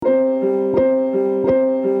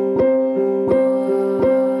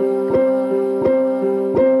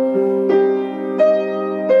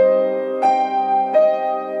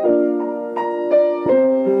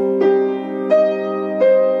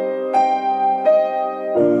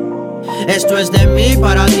Esto es de mí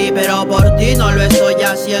para ti, pero por ti no lo estoy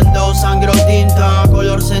haciendo. Sangre o tinta,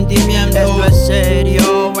 color sentimiento. Esto es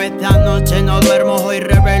serio, esta noche no duermo. Hoy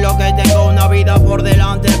revelo que tengo una vida por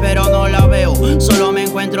delante, pero no la veo. Solo me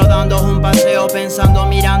encuentro dando un paseo, pensando,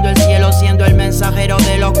 mirando el cielo, siendo el mensajero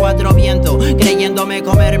de los cuatro vientos, creyéndome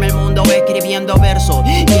comerme el mundo, escribiendo versos.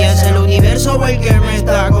 Y es el universo el que me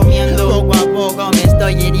está comiendo. Poco a poco me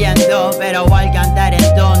estoy hiriendo, pero al cantar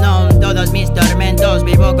en tono todos mis tormentos,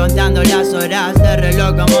 vivo contando las horas de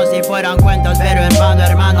reloj como si fueran cuentos, pero en vano,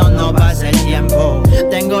 hermano, no pasa el tiempo.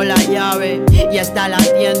 Tengo la llave y esta la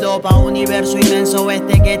entiendo, pa' universo inmenso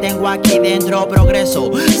este que tengo aquí dentro.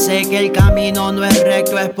 Progreso, sé que el camino no es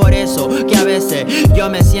recto, es por eso que a veces yo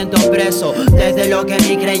me siento preso. Desde lo que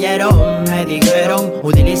ni creyeron, me dijeron,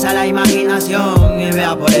 utiliza la imaginación y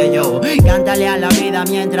vea por ello. Cántale a la vida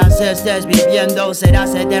mientras estés viviendo,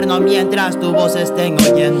 serás eterno mientras tu voz estén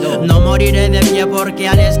oyendo. No moriré de pie porque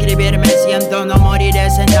al escribir me siento, no moriré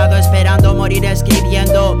sentado esperando morir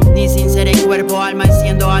escribiendo, ni sin ser en cuerpo, alma y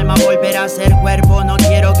siendo alma volver a ser cuerpo. No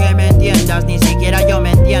quiero que me entiendas, ni siquiera yo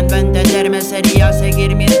me entiendo. Entenderme sería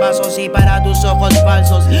seguir mis pasos y para tus ojos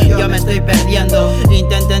falsos yo me estoy perdiendo.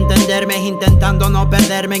 Intento entenderme intentando no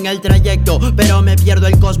perderme en el trayecto, pero me pierdo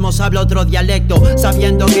el cosmos, hablo otro dialecto,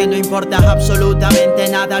 sabiendo que no importa absolutamente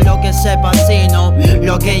nada lo que sepa, sino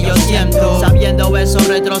lo que yo siento. Sabiendo eso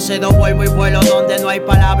retrocedo, vuelvo y vuelo donde no hay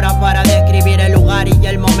palabras para describir el lugar y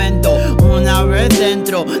el momento. Una vez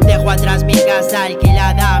dentro, dejo atrás mi casa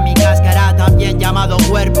alquilada, mi cáscara también llamado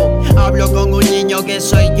cuerpo. Hablo con un niño que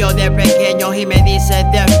soy yo de pequeño y me dice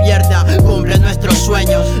despierta, cumple nuestros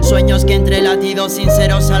sueños. Sueños que entre latidos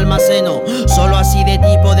sinceros almaceno, solo así de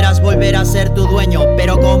ti podrás volver a ser tu dueño.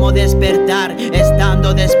 Pero cómo despertar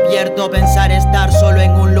estando despierto, pensar estar solo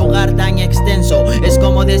en un lugar tan extenso. Es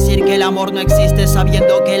como decir que el amor no existe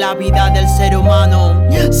sabiendo que la vida del ser humano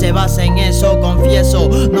se basa en eso. Confieso,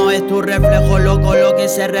 no es tu reflejo, loco, lo que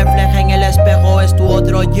se refleja en el espejo es tu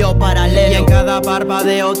otro yo paralelo. Y en cada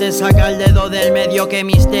parpadeo te saca el dedo del medio, qué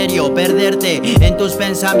misterio. Perderte en tus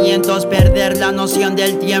pensamientos, perder la noción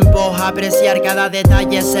del tiempo, apreciar cada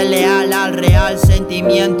detalle, ser leal al real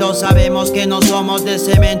sentimiento. Sabemos que no somos de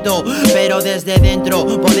cemento, pero desde dentro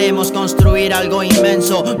podemos construir algo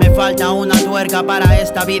inmenso. Me falta una tuerca para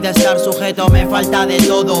esta vida estar sujeto, me falta de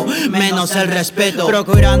todo menos el respeto.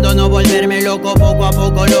 Procurando no volverme loco, poco a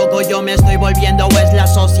poco loco yo me estoy volviendo, o es la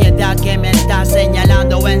sociedad que me está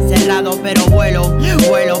señalando o encerrado. Pero vuelo,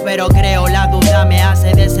 pero creo, la duda me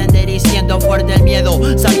hace descender y siento fuerte el miedo,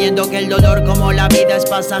 sabiendo que el dolor como la vida es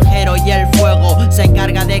pasajero y el fuego se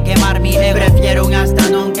encarga de quemar mi ego. Prefiero un hasta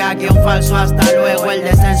nunca que un falso hasta luego. El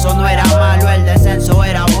descenso no era malo, el descenso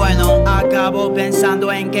era bueno. Acabo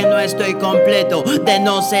pensando en que no estoy completo, de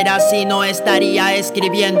no ser así no estaría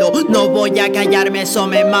escribiendo. No voy a callarme, eso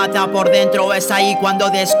me mata por dentro. Es ahí cuando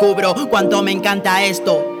descubro cuánto me encanta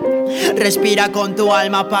esto. Respira con tu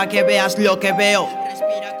alma pa' que veas lo que veo.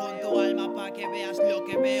 Respira con tu alma pa' que veas lo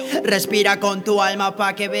que veo. Respira con tu alma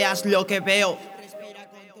pa' que veas lo que veo.